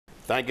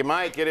Thank you,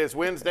 Mike. It is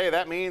Wednesday.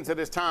 That means it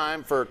is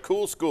time for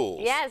Cool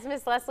Schools. Yes,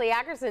 Miss Leslie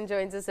Ackerson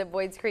joins us at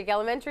Boyds Creek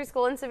Elementary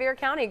School in Sevier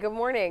County. Good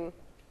morning.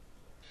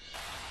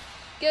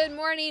 Good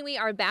morning. We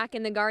are back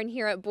in the garden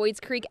here at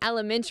Boyds Creek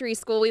Elementary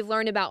School. We've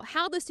learned about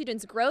how the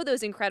students grow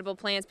those incredible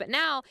plants, but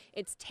now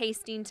it's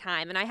tasting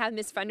time. And I have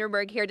Miss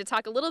Funderburg here to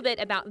talk a little bit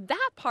about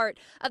that part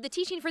of the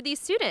teaching for these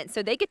students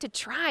so they get to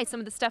try some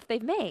of the stuff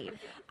they've made.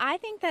 I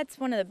think that's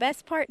one of the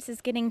best parts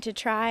is getting to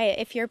try.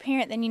 If you're a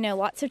parent, then you know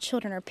lots of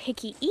children are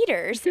picky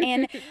eaters.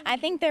 And I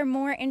think they're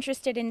more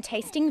interested in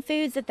tasting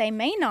foods that they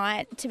may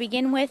not to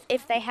begin with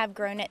if they have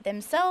grown it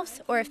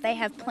themselves or if they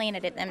have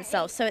planted it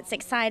themselves. So it's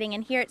exciting.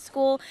 And here at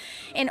school,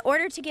 in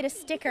order to get a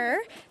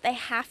sticker, they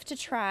have to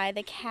try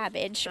the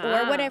cabbage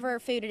or whatever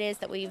food it is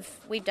that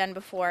we've done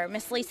before.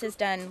 Miss Lisa's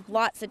done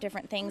lots of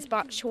different things,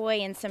 bok choy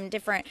and some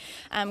different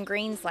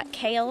greens like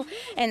kale.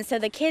 And so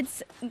the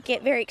kids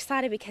get very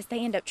excited because they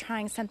end up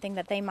trying something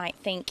that they might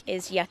think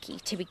is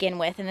yucky to begin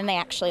with, and then they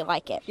actually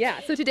like it. Yeah,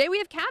 so today we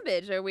have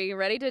cabbage. Are we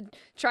ready to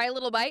try a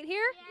little bite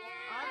here?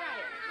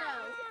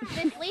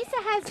 Miss Lisa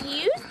has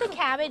used the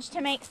cabbage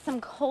to make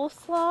some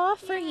coleslaw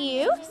for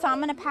you, so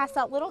I'm going to pass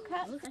out little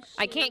cups.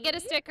 I can't get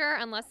a sticker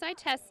unless I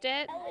test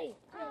it.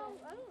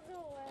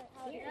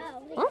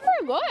 Oh,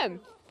 pretty good.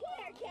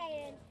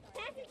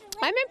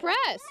 I'm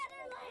impressed.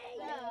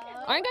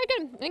 I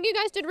think you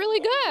guys did really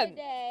good.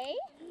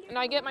 And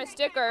I get my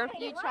sticker.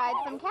 You tried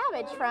some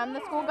cabbage from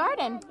the school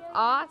garden.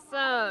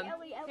 Awesome.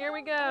 Here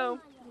we go.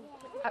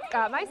 I've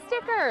got my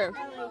sticker.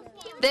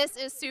 This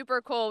is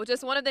super cool.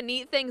 Just one of the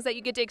neat things that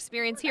you get to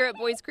experience here at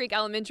Boyds Creek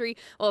Elementary.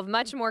 We'll have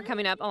much more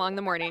coming up along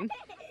the morning.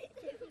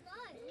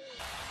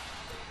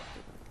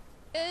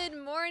 Good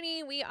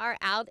morning. We are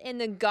out in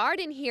the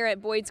garden here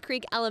at Boyds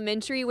Creek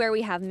Elementary where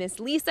we have Miss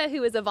Lisa,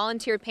 who is a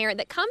volunteer parent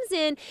that comes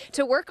in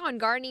to work on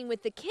gardening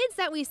with the kids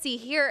that we see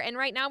here. And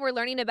right now we're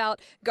learning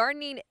about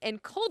gardening in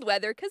cold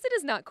weather because it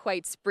is not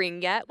quite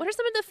spring yet. What are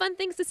some of the fun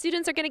things the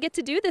students are going to get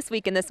to do this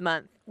week and this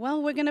month?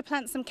 Well, we're going to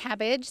plant some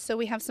cabbage. So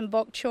we have some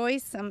bok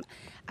choy, some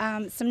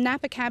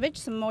Napa cabbage,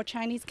 some more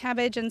Chinese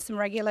cabbage, and some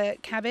regular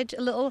cabbage,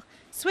 a little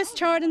Swiss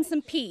chard, and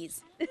some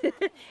peas.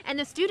 And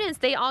the students,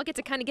 they all get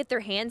to kind of get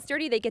their hands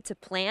dirty. They get to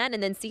plant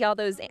and then see how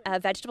those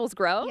vegetables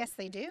grow. Yes,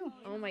 they do.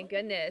 Oh, my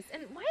goodness.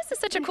 And why is this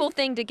such a cool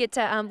thing to get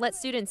to let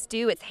students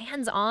do? It's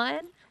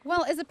hands-on.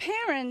 Well, as a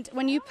parent,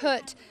 when you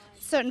put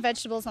certain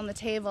vegetables on the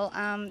table,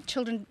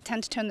 children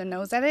tend to turn their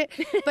nose at it.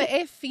 But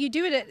if you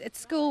do it at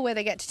school where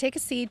they get to take a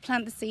seed,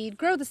 plant the seed,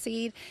 grow the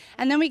seed,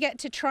 and then we get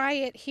to try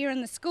it here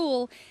in the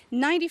school,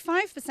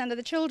 95% of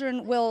the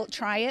children will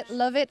try it,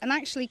 love it, and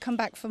actually come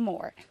back for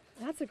more.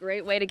 That's a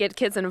great way to get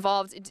kids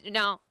involved.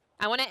 Now,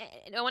 I want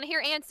to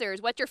hear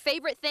answers. What's your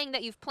favorite thing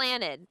that you've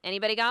planted?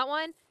 Anybody got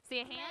one?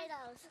 See a hand?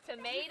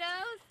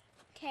 Tomatoes.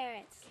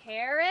 Carrots.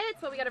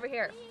 Carrots. What we got over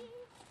here?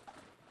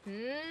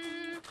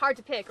 Hard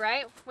to pick,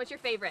 right? What's your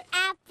favorite?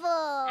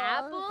 Apples.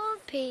 Apples.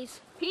 Peas.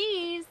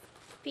 Peas.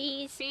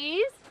 Peas.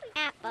 Peas.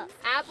 Apples.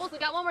 Apples. We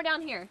got one more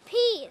down here.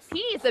 Peas.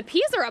 Peas. The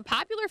peas are a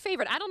popular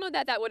favorite. I don't know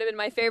that would have been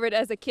my favorite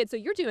as a kid, so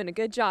you're doing a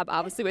good job,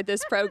 obviously, with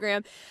this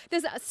program.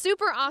 This is a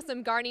super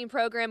awesome gardening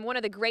program, one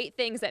of the great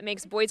things that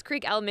makes Boyds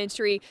Creek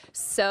Elementary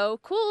so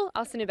cool.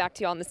 I'll send it back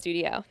to you all in the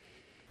studio.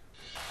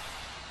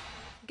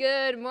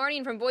 Good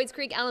morning from Boyds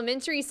Creek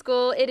Elementary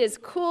School. It is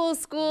Cool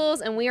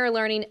Schools, and we are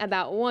learning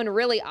about one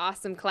really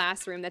awesome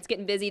classroom that's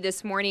getting busy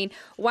this morning.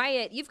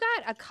 Wyatt, you've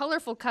got a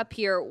colorful cup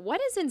here.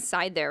 What is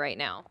inside there right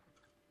now?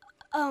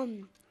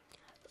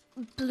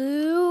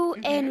 Blue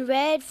and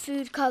red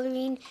food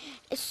coloring,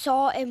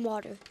 salt and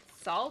water.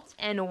 Salt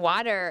and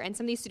water. And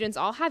some of these students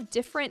all have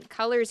different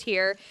colors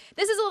here.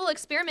 This is a little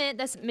experiment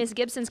that Miss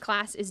Gibson's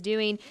class is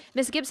doing.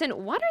 Miss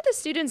Gibson, what are the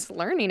students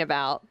learning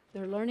about?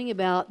 They're learning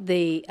about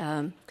the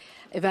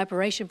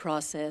evaporation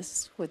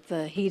process with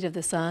the heat of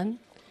the sun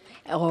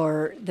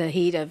or the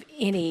heat of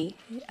any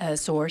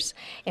source.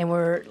 And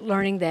we're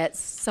learning that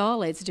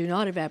solids do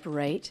not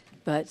evaporate,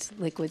 but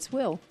liquids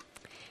will.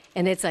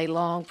 And it's a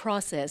long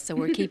process, so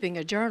we're keeping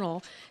a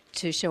journal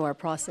to show our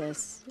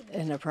process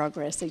and our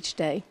progress each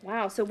day.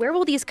 Wow, so where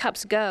will these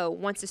cups go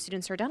once the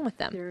students are done with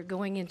them? They're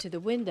going into the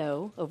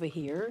window over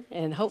here,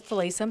 and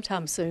hopefully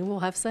sometime soon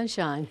we'll have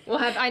sunshine.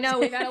 I know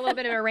we've had a little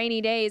bit of a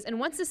rainy days, and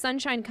once the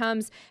sunshine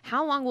comes,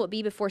 how long will it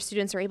be before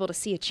students are able to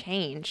see a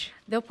change?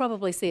 They'll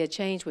probably see a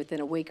change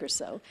within a week or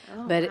so,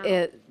 but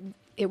wow.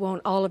 It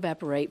won't all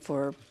evaporate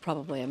for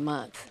probably a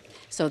month.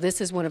 So this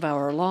is one of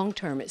our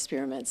long-term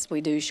experiments. We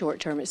do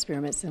short-term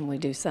experiments, and we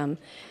do some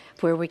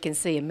where we can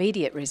see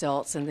immediate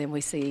results, and then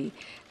we see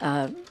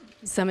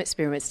some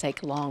experiments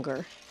take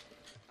longer.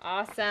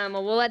 Awesome.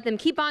 Well, we'll let them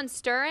keep on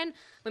stirring.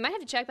 We might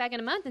have to check back in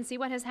a month and see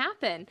what has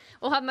happened.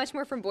 We'll have much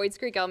more from Boyds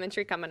Creek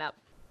Elementary coming up.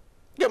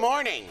 Good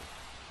morning.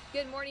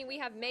 Good morning. We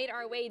have made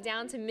our way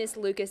down to Miss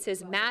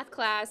Lucas's math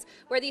class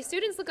where these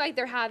students look like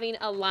they're having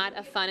a lot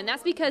of fun, and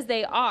that's because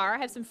they are. I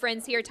have some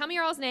friends here. Tell me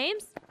your all's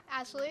names.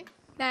 Ashley.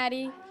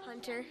 Maddie.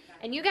 Hunter.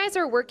 And you guys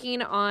are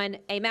working on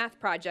a math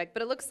project,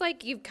 but it looks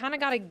like you've kind of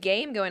got a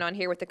game going on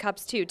here with the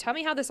cups too. Tell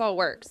me how this all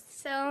works.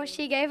 So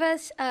she gave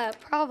us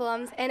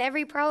problems, and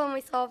every problem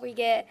we solve, we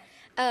get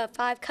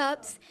 5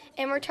 cups,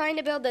 and we're trying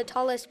to build the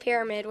tallest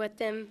pyramid with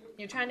them.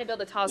 You're trying to build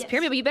the tallest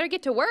pyramid, but you better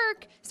get to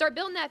work. Start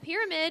building that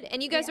pyramid,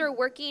 and you guys are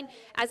working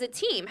as a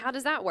team. How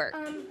does that work?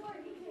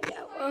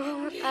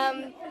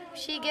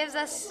 She gives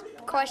us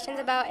questions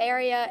about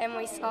area, and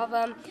we solve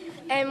them.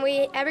 And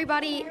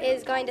everybody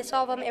is going to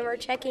solve them, and we're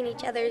checking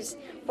each other's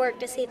work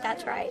to see if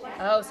that's right.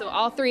 Oh, so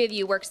all 3 of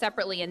you work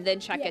separately and then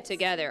check it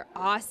together.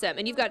 Awesome.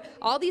 And you've got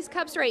all these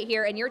cups right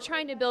here, and you're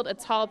trying to build a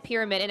tall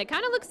pyramid. And it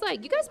kind of looks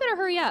like you guys better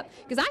hurry up,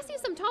 because I see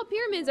some tall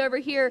pyramids over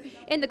here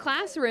in the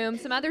classroom.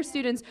 Some other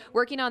students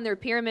working on their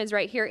pyramids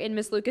right here in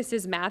Miss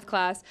Lucas's math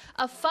class.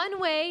 A fun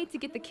way to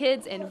get the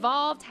kids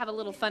involved, have a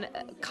little fun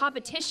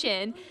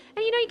competition,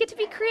 and you get to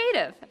be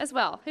creative as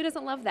well. Who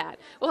doesn't love that?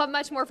 We'll have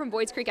much more from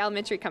Boyds Creek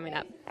Elementary coming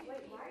up.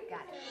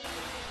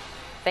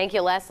 Thank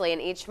you, Leslie.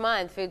 And each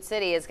month, Food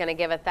City is going to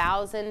give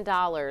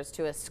 $1,000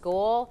 to a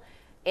school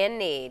in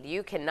need.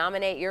 You can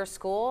nominate your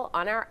school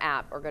on our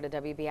app or go to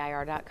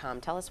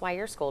WBIR.com. Tell us why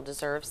your school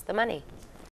deserves the money.